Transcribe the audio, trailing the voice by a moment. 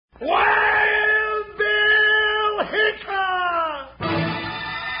Wild Bill Hickok!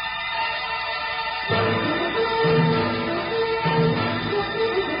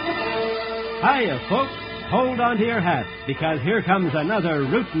 Hiya, folks. Hold on to your hats, because here comes another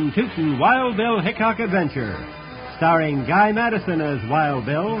rootin' tootin' Wild Bill Hickok adventure, starring Guy Madison as Wild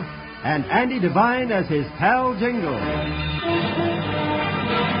Bill and Andy Devine as his pal Jingle.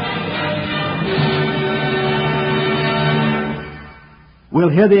 We'll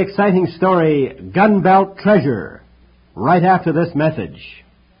hear the exciting story, Gun Belt Treasure, right after this message.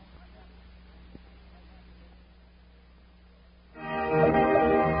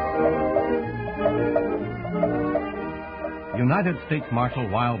 United States Marshal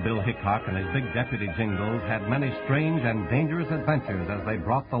Wild Bill Hickok and his big deputy Jingles had many strange and dangerous adventures as they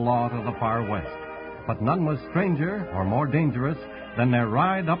brought the law to the far west. But none was stranger or more dangerous than their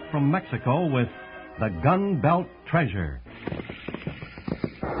ride up from Mexico with the Gun Belt Treasure.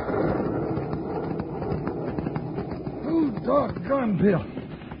 Oh, doggone, Bill.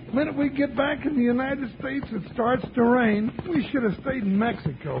 The minute we get back in the United States, it starts to rain. We should have stayed in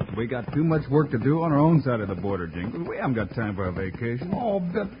Mexico. We got too much work to do on our own side of the border, Jingles. We haven't got time for a vacation. Oh,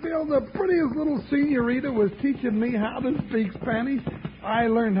 but Bill, the prettiest little senorita was teaching me how to speak Spanish. I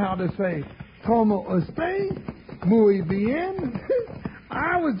learned how to say, como usted, muy bien.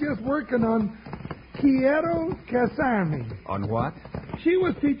 I was just working on quiero casarme. On what? She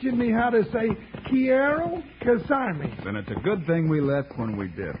was teaching me how to say, quiero casarme. Then it's a good thing we left when we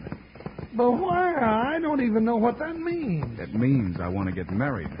did. But why? I don't even know what that means. It means I want to get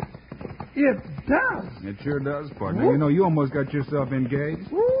married. It does. It sure does, partner. Ooh. You know, you almost got yourself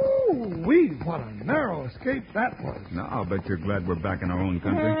engaged. Ooh-wee, what a narrow escape that was. Now, I'll bet you're glad we're back in our own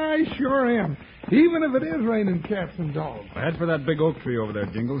country. I sure am. Even if it is raining cats and dogs. Head for that big oak tree over there,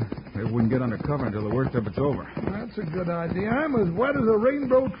 Jingles. Maybe we can get under cover until the worst of it's over. That's a good idea. I'm as wet as a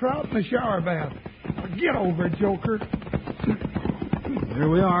rainbow trout in a shower bath. Now get over it, Joker. Here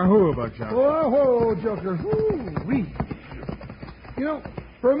we are. Whoa, Buckshot. Whoa, Joker. Ooh-wee. You know,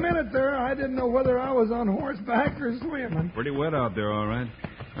 for a minute there, I didn't know whether I was on horseback or swimming. Pretty wet out there, all right.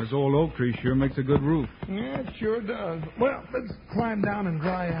 This old oak tree sure makes a good roof. Yeah, it sure does. Well, let's climb down and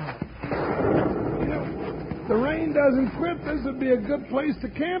dry out. You know, the rain doesn't quit. This would be a good place to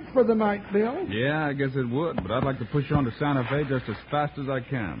camp for the night, Bill. Yeah, I guess it would, but I'd like to push on to Santa Fe just as fast as I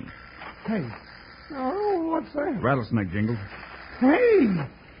can. Hey, oh, what's that? Rattlesnake, Jingles. Hey,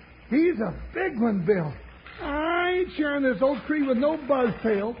 he's a big one, Bill. I ain't sharing this oak tree with no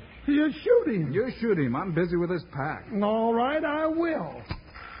buzztail. You shoot him. You shoot him. I'm busy with this pack. All right, I will.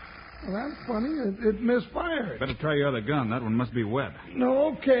 Well, that's funny. It misfired. Better try your other gun. That one must be wet.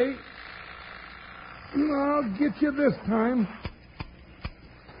 No, okay. I'll get you this time.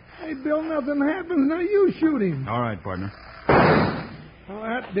 Hey, Bill, nothing happens. Now you shoot him. All right, partner. Oh,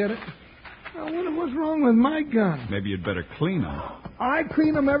 that did it. I wonder what's wrong with my gun. Maybe you'd better clean them. I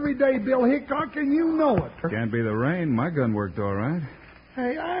clean them every day, Bill Hickok, and you know it. Can't be the rain. My gun worked all right.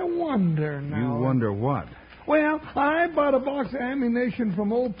 Hey, I wonder now. You wonder what? Well, I bought a box of ammunition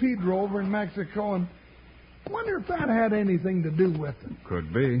from old Pedro over in Mexico, and wonder if that had anything to do with it.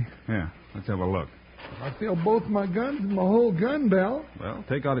 Could be. Yeah, let's have a look. I feel both my guns and my whole gun belt. Well,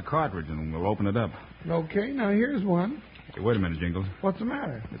 take out a cartridge and we'll open it up. Okay, now here's one. Hey, wait a minute, Jingles. What's the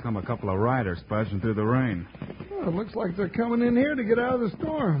matter? There come a couple of riders splashing through the rain. Oh, it looks like they're coming in here to get out of the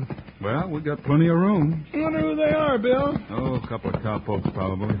storm. Well, we got plenty of room. I wonder who they are, Bill. Oh, a couple of cowpokes,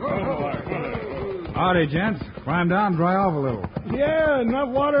 probably. Howdy, gents. Climb down, dry off a little. Yeah, enough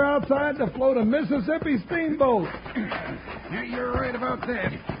water outside to float a Mississippi steamboat. Yeah, you're right about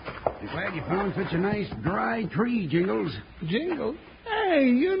that. I'm glad you found such a nice dry tree, Jingles. Jingles? Hey,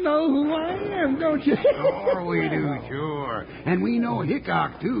 you know who I am, don't you? Sure we do, sure. And we know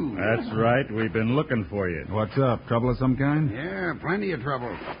Hickok, too. That's right. We've been looking for you. What's up? Trouble of some kind? Yeah, plenty of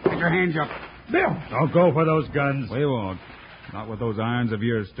trouble. Get your hands up. Bill! Don't go for those guns. We won't. Not with those irons of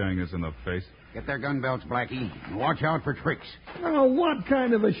yours staring us in the face. Get their gun belts, Blackie. And watch out for tricks. Now, what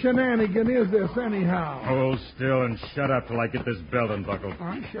kind of a shenanigan is this, anyhow? Hold still and shut up till I get this belt unbuckled.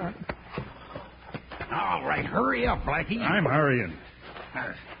 I'm shut. All right, hurry up, Blackie. I'm hurrying.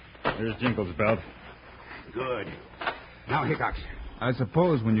 Here's Jingle's belt. Good. Now, Hickox. I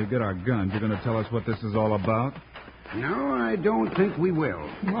suppose when you get our guns, you're going to tell us what this is all about? No, I don't think we will.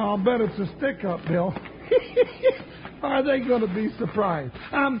 I'll bet it's a stick-up, Bill. Are they going to be surprised?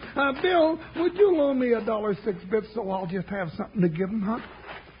 Bill, would you loan me $1.06 so I'll just have something to give them, huh?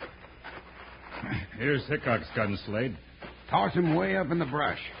 Here's Hickok's gun, Slade. Toss him way up in the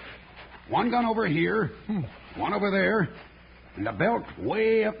brush. One gun over here, one over there, and the belt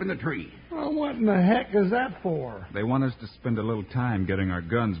way up in the tree. Well, what in the heck is that for? They want us to spend a little time getting our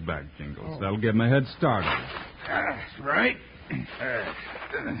guns back, Jingles. That'll give them a head start. That's right.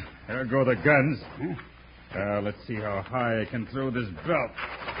 There go the guns. Let's see how high I can throw this belt.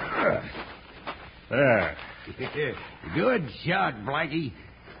 There. Good shot, Blackie.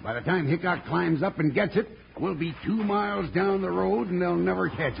 By the time Hickok climbs up and gets it, we'll be 2 miles down the road, and they'll never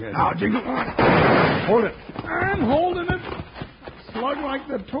catch us. Now, Jingle. Hold it. I'm holding it. Slug like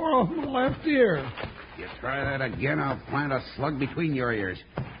the tore off my left ear. You try that again, I'll plant a slug between your ears.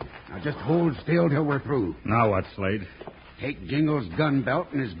 Now just hold still till we're through. Now what, Slade? Take Jingle's gun belt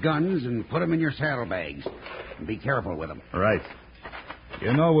and his guns and put them in your saddlebags. And be careful with them. Right.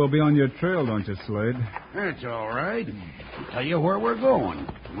 You know we'll be on your trail, don't you, Slade? That's all right. I'll tell you where we're going.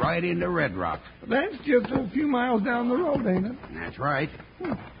 Right into Red Rock. That's just a few miles down the road, ain't it? That's right.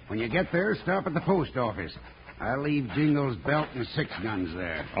 When you get there, stop at the post office. I'll leave Jingle's belt and 6 guns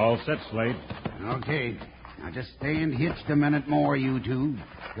there. All set, Slade. Okay. Now just stand hitched a minute more, you two,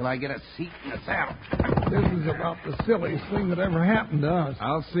 till I get a seat in the saddle. This is about the silliest thing that ever happened to us.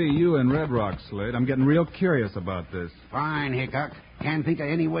 I'll see you in Red Rock, Slade. I'm getting real curious about this. Fine, Hickok. Can't think of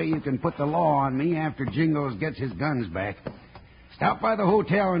any way you can put the law on me after Jingles gets his guns back. Stop by the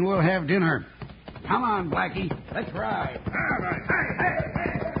hotel and we'll have dinner. Come on, Blackie. Let's ride.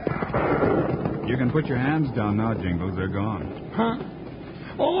 You can put your hands down now, Jingles. They're gone. Huh?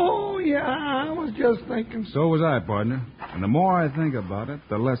 Oh, yeah, I was just thinking. So was I, partner. And the more I think about it,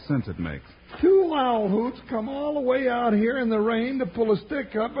 the less sense it makes. 2 owl hoots come all the way out here in the rain to pull a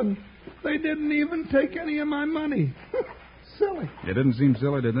stick up, and they didn't even take any of my money. Silly. It didn't seem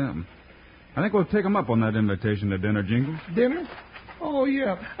silly to them. I think we'll take them up on that invitation to dinner, Jingles. Dinner? Oh,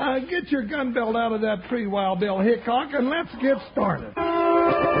 yeah. Get your gun belt out of that tree, Wild Bill Hickok, and let's get started.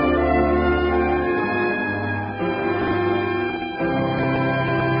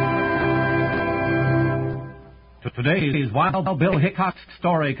 Today's Wild Bill Hickok's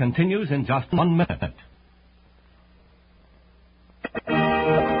story continues in just 1 minute.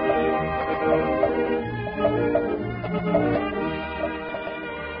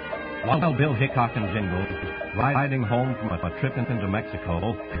 Wild Bill Hickok and Jingles, riding home from a trip into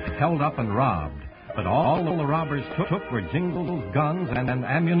Mexico, held up and robbed. But all the robbers took were Jingles' guns and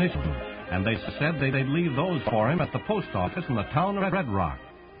ammunition, and they said they'd leave those for him at the post office in the town of Red Rock.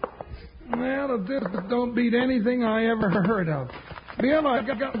 Well, if this don't beat anything I ever heard of. Bill, I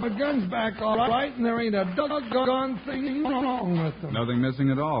got my guns back all right, and there ain't a doggone thing wrong with them. Nothing missing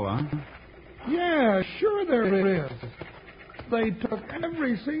at all, huh? Yeah, sure there is. They took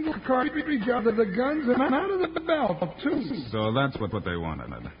every single cartridge out of the guns and out of the belt, too. So that's what they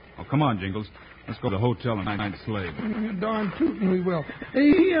wanted. Oh, come on, Jingles. Let's go to the hotel and find Slade. Darn tootin' we will.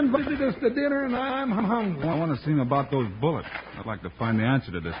 He invited us to dinner, and I'm hungry. I want to see him about those bullets. I'd like to find the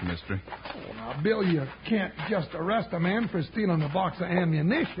answer to this mystery. Oh, now, Bill, you can't just arrest a man for stealing a box of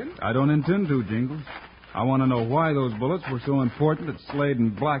ammunition. I don't intend to, Jingles. I want to know why those bullets were so important that Slade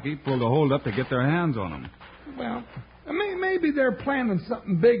and Blackie pulled a hold-up to get their hands on them. Well, maybe they're planning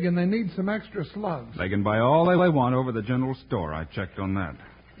something big and they need some extra slugs. They can buy all they want over the general store. I checked on that.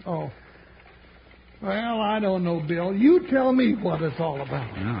 Oh. Well, I don't know, Bill. You tell me what it's all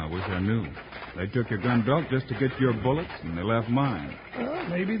about. Yeah, I wish I knew. They took your gun belt just to get your bullets, and they left mine. Well,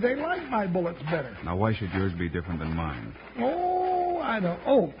 maybe they like my bullets better. Now, why should yours be different than mine? Oh, I don't.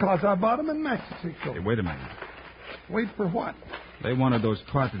 Oh, because I bought them in Mexico. Hey, wait a minute. Wait for what? They wanted those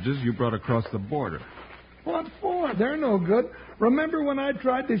cartridges you brought across the border. What for? They're no good. Remember when I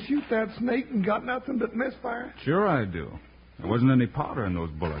tried to shoot that snake and got nothing but misfire? Sure I do. There wasn't any powder in those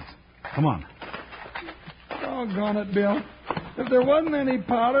bullets. Come on. Doggone it, Bill. If there wasn't any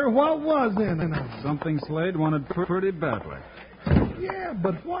powder, what was in it? Something Slade wanted pretty badly. Yeah,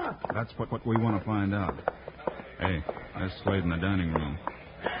 but what? That's what we want to find out. Hey, there's Slade in the dining room.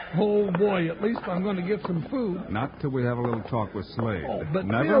 Oh, boy, at least I'm going to get some food. Not till we have a little talk with Slade. Oh, but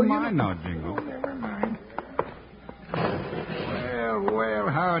never Bill, mind now, Jingle. Oh, never mind. Well,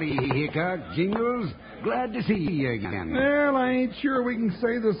 howdy, Hickok, Jingles. Glad to see you again. Well, I ain't sure we can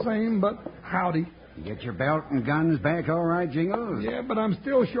say the same, but howdy. Get your belt and guns back all right, Jingles? Yeah, but I'm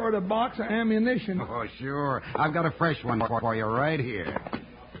still short a box of ammunition. Oh, sure. I've got a fresh one for you right here.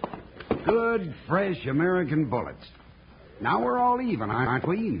 Good, fresh American bullets. Now we're all even, aren't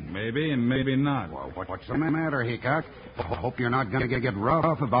we? Maybe and maybe not. Well, what's the matter, Hickok? Hope you're not going to get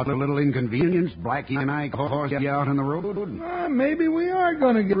rough about the little inconvenience Blackie and I caused you out on the road. Maybe we are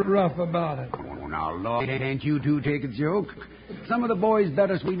going to get rough about it. Oh, now, look, can't you two take a joke? Some of the boys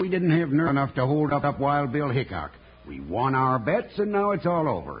bet us we didn't have nerve enough to hold up Wild Bill Hickok. We won our bets, and now it's all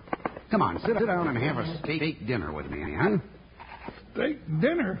over. Come on, sit down and have a steak dinner with me, huh? Steak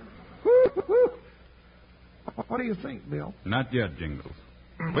dinner? What do you think, Bill? Not yet, Jingles.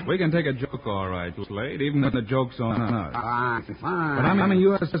 We can take a joke, all right, Slade, even if the joke's on us. Fine. But I'm a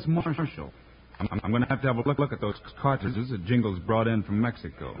U.S. Marshal. I'm going to have a look at those cartridges that Jingles brought in from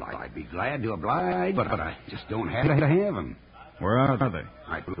Mexico. I'd be glad to oblige, but I just don't have to have them. Where are they?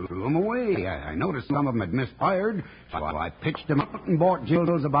 I threw them away. I noticed some of them had misfired, so I pitched them out and bought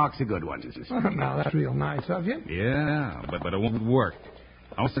Jingles a box of good ones. Now, that's real nice of you. Yeah, but it won't work.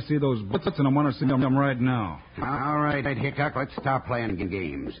 I want to see those bullets, and I want to see them right now. All right, Hickok, let's stop playing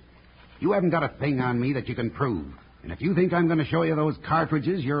games. You haven't got a thing on me that you can prove. And if you think I'm going to show you those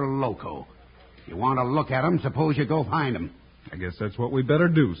cartridges, you're loco. If you want to look at them, suppose you go find them. I guess that's what we better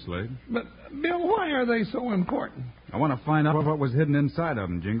do, Slade. But, Bill, why are they so important? I want to find out what was hidden inside of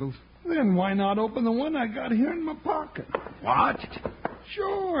them, Jingles. Then why not open the one I got here in my pocket? What?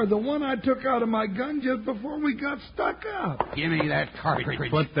 Sure, the one I took out of my gun just before we got stuck up. Give me that cartridge.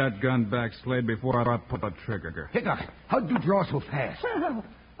 Put that gun back, Slade, before I pull the trigger. Hickok, how'd you draw so fast? Well,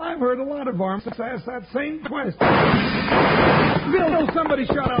 I've heard a lot of arms ask that same question. Bill, somebody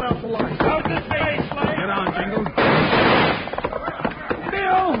shot out the light. Out this way, Slade. Get on, Jingles.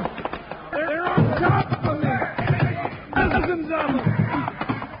 Bill! They're on top of me. Dozens of them.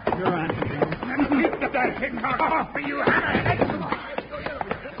 You're on, Jingles. Keep that Hickok off of you. I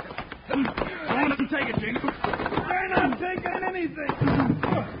want to take it, Jingles. They're not taking anything.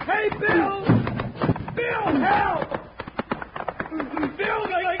 Hey, Bill! Bill, help! Bill,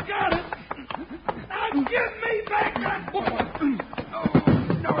 they got it. Now give me back that bullet. Oh,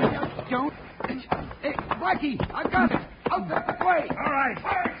 no, you don't. Hey, Blackie, I got it. Out that way. All right.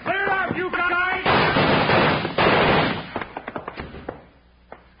 Clear out, you guys.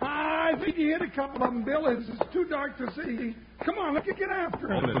 I think you hit a couple of them, Bill. It's too dark to see. Come on, let's get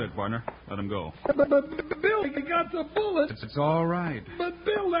after him. Hold it, partner. Let him go. But Bill, he got the bullet. It's all right. But,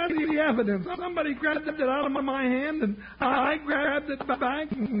 Bill, that's the evidence. Somebody grabbed it out of my hand, and I grabbed it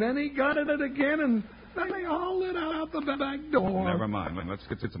back, and then he got it again, and they all lit out the back door. Never mind. Let's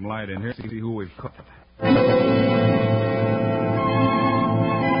get some light in here, see who we've caught.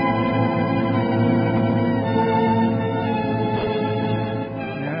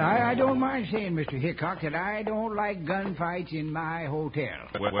 I don't mind saying, Mr. Hickok, that I don't like gunfights in my hotel.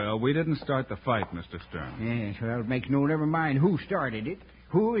 Well, we didn't start the fight, Mr. Stern. Yes, well, it makes never mind who started it.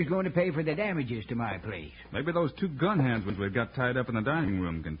 Who is going to pay for the damages to my place? Maybe those two gun hands we've got tied up in the dining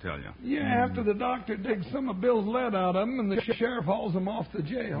room can tell you. Yeah, after the doctor digs some of Bill's lead out of him and the sheriff hauls him off to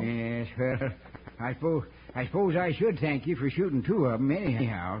jail. Yes, well, I suppose I should thank you for shooting two of them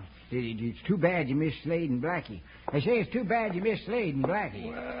anyhow. It's too bad you missed Slade and Blackie. I say it's too bad you missed Slade and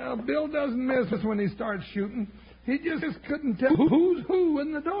Blackie. Well, Bill doesn't miss us when he starts shooting. He just couldn't tell who's who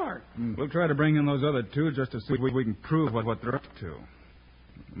in the dark. We'll try to bring in those other two just to see if we can prove what they're up to.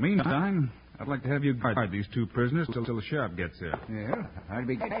 Meantime, I'd like to have you guard these two prisoners till the sheriff gets here. Yeah, I'd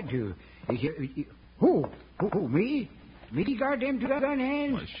be glad to. Who? Me? Me guard them two gun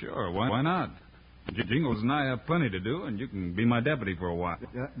hands? Well, sure. Why not? Jingles and I have plenty to do, and you can be my deputy for a while.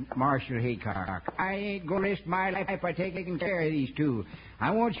 Marshal Hickok, I ain't going to risk my life by taking care of these two.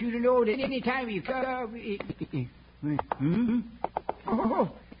 I want you to know that any time you come...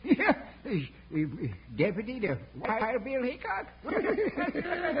 Oh, yeah. Deputy to Wild Bill Hickok?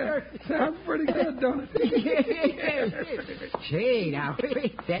 Sounds pretty good, don't it? Say, now,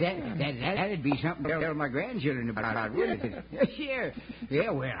 that'd be something to tell my grandchildren about, wouldn't it? Yeah,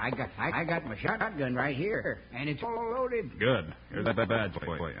 well, I got my shotgun right here, and it's all loaded. Good. Here's that badge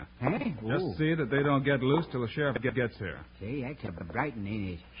for you. Huh? Just see that they don't get loose till the sheriff gets here. Say, that's a brighten,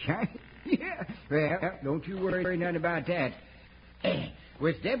 ain't it? Yeah. Well, don't you worry none about that.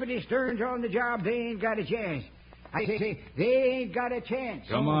 With Deputy Stearns on the job, they ain't got a chance. I say, they ain't got a chance.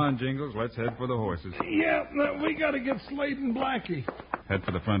 Come on, Jingles. Let's head for the horses. Yeah, we got to get Slade and Blackie. Head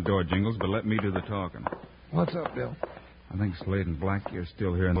for the front door, Jingles, but let me do the talking. What's up, Bill? I think Slade and Blackie are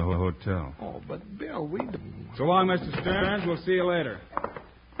still here in the hotel. Oh, but, Bill, we... So long, Mr. Stearns. We'll see you later.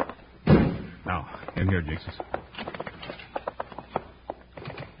 Now, in here, Jingles.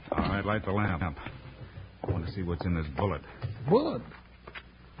 All right, light the lamp. I want to see what's in this bullet. Bullet?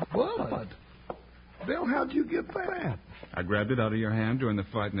 Bullet? Bill, how'd you get that? I grabbed it out of your hand during the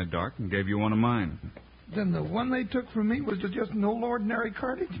fight in the dark and gave you one of mine. Then the one they took from me was just an ordinary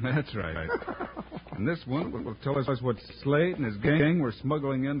cartridge? That's right. And this one will tell us what Slade and his gang were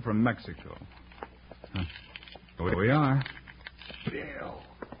smuggling in from Mexico. Here we are. Bill,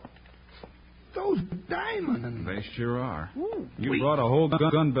 those diamonds. They sure are. Ooh, you brought a whole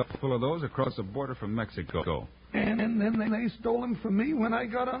gun belt full of those across the border from Mexico. And then they stole them from me when I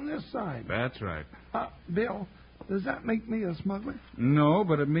got on this side. That's right. Bill, Does that make me a smuggler? No,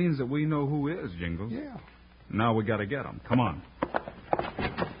 but it means that we know who is, Jingles. Yeah. Now we got to get him. Come on.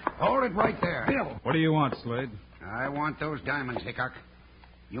 Hold it right there. Bill. What do you want, Slade? I want those diamonds, Hickok.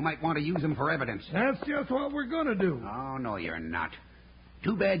 You might want to use them for evidence. That's just what we're going to do. Oh, no, you're not.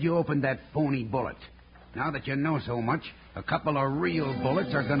 Too bad you opened that phony bullet. Now that you know so much, a couple of real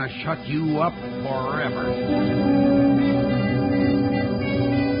bullets are going to shut you up forever.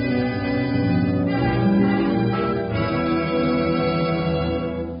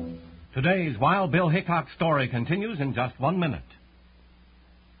 Today's Wild Bill Hickok story continues in just 1 minute.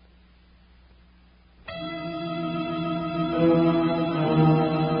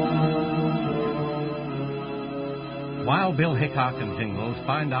 Wild Bill Hickok and Jingles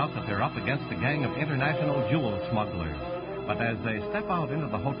find out that they're up against a gang of international jewel smugglers. But as they step out into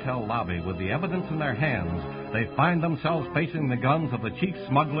the hotel lobby with the evidence in their hands, they find themselves facing the guns of the chief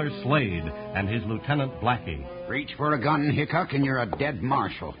smuggler, Slade, and his lieutenant, Blackie. Reach for a gun, Hickok, and you're a dead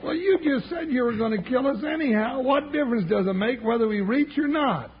marshal. Well, you just said you were going to kill us anyhow. What difference does it make whether we reach or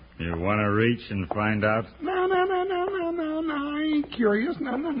not? You want to reach and find out? No. I ain't curious.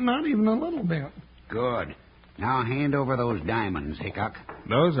 No, not even a little bit. Good. Now hand over those diamonds, Hickok.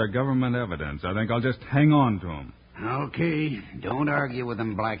 Those are government evidence. I think I'll just hang on to them. Okay. Don't argue with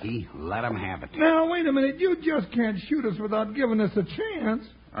them, Blackie. Let them have it. Now, wait a minute. You just can't shoot us without giving us a chance.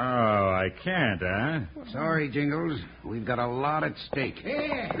 Oh, I can't, huh? Sorry, Jingles. We've got a lot at stake.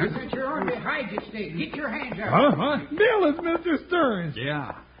 Yeah, you got your arm behind you, Snake. Get your hands up. Huh? Bill, it's Mr. Stearns.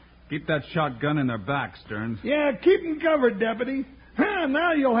 Yeah. Keep that shotgun in their back, Stearns. Yeah, keep them covered, Deputy.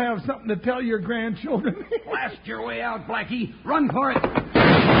 Now you'll have something to tell your grandchildren. Blast your way out, Blackie. Run for it.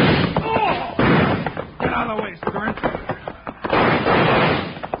 Oh! Get out of the way, Stearns.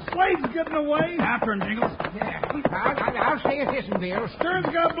 Slade's getting away. After him, Jingles. Yeah, I'll stay at this one, Bill. Stearns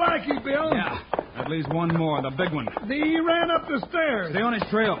got Blackie, Bill. Yeah. At least one more, the big one. He ran up the stairs. Stay on his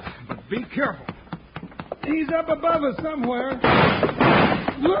trail, but be careful. He's up above us somewhere.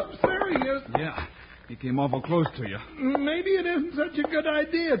 Whoops, there he is. Yeah. He came awful close to you. Maybe it isn't such a good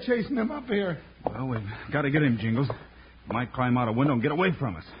idea chasing him up here. Well, we've got to get him, Jingles. Might climb out a window and get away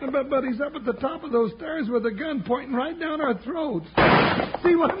from us. But he's up at the top of those stairs with a gun pointing right down our throats.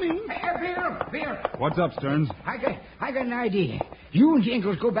 See what I mean? Bill. What's up, Stearns? I got an idea. You and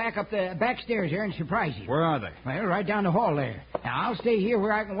Jingles go back up the back stairs there and surprise you. Where are they? Well, right down the hall there. Now, I'll stay here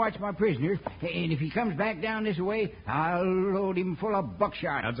where I can watch my prisoner, and if he comes back down this way, I'll load him full of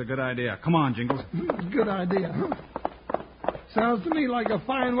buckshot. That's a good idea. Come on, Jingles. Good idea, huh? Sounds to me like a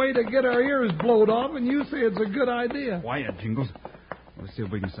fine way to get our ears blowed off, and you say it's a good idea. Quiet, Jingles. Let's see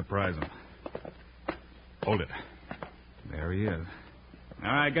if we can surprise him. Hold it. There he is.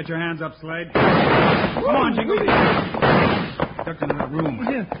 All right, get your hands up, Slade. Come on, Jingles. Ducked into that room.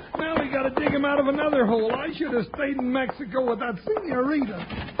 Yeah, now we got to dig him out of another hole. I should have stayed in Mexico with that senorita.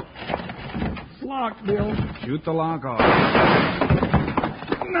 It's locked, Bill. Shoot the lock off.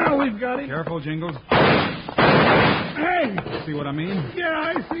 Now we've got him. Careful, Jingles. Hey! See what I mean?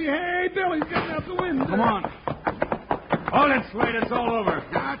 Yeah, I see. Hey, Bill, he's getting out the window. Come on. Hold it, Slade. It's all over.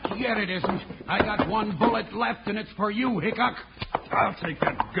 Not yet, it isn't. I got one bullet left, and it's for you, Hickok. I'll take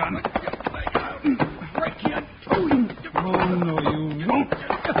that gun. Break you to Oh, no, you won't.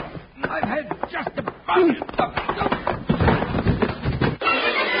 I've had just about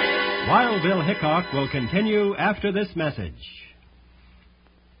Wild Bill Hickok will continue after this message.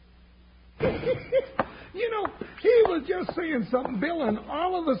 You know, he was just saying something, Bill, and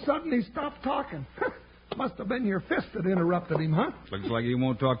all of a sudden he stopped talking. Must have been your fist that interrupted him, huh? Looks like he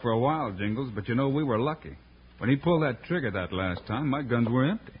won't talk for a while, Jingles, but you know, we were lucky. When he pulled that trigger that last time, my guns were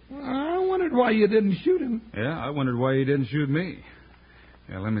empty. I wondered why you didn't shoot him. Yeah, I wondered why he didn't shoot me.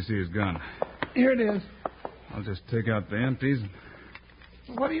 Yeah, let me see his gun. Here it is. I'll just take out the empties.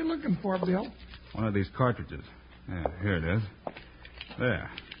 What are you looking for, Bill? One of these cartridges. Yeah, here it is. There.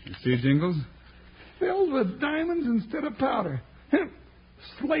 You see, Jingles? Filled with diamonds instead of powder.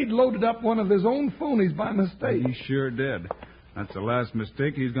 Slade loaded up one of his own phonies by mistake. He sure did. That's the last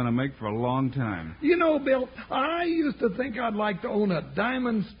mistake he's going to make for a long time. You know, Bill, I used to think I'd like to own a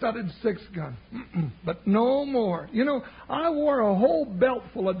diamond-studded six-gun. But no more. You know, I wore a whole belt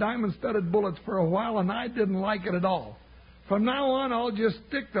full of diamond-studded bullets for a while, and I didn't like it at all. From now on, I'll just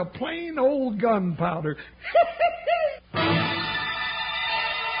stick to plain old gunpowder.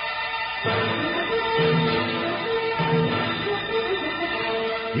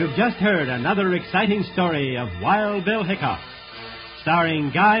 You've just heard another exciting story of Wild Bill Hickok,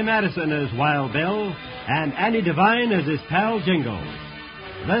 starring Guy Madison as Wild Bill and Annie Devine as his pal Jingles.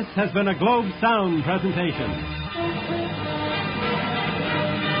 This has been a Globe Sound presentation.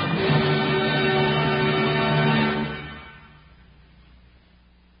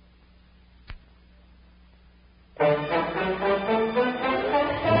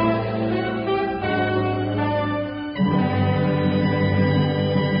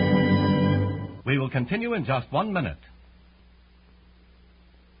 continue in just 1 minute.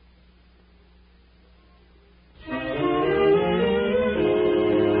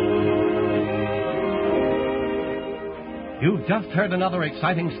 You've just heard another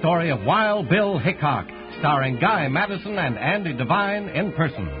exciting story of Wild Bill Hickok, starring Guy Madison and Andy Devine in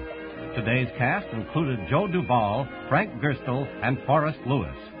person. Today's cast included Joe Duvall, Frank Gerstle, and Forrest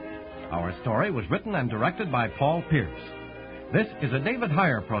Lewis. Our story was written and directed by Paul Pierce. This is a David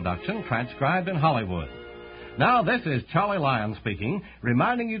Heyer production transcribed in Hollywood. Now, this is Charlie Lyon speaking,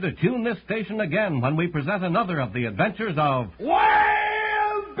 reminding you to tune this station again when we present another of the adventures of Wild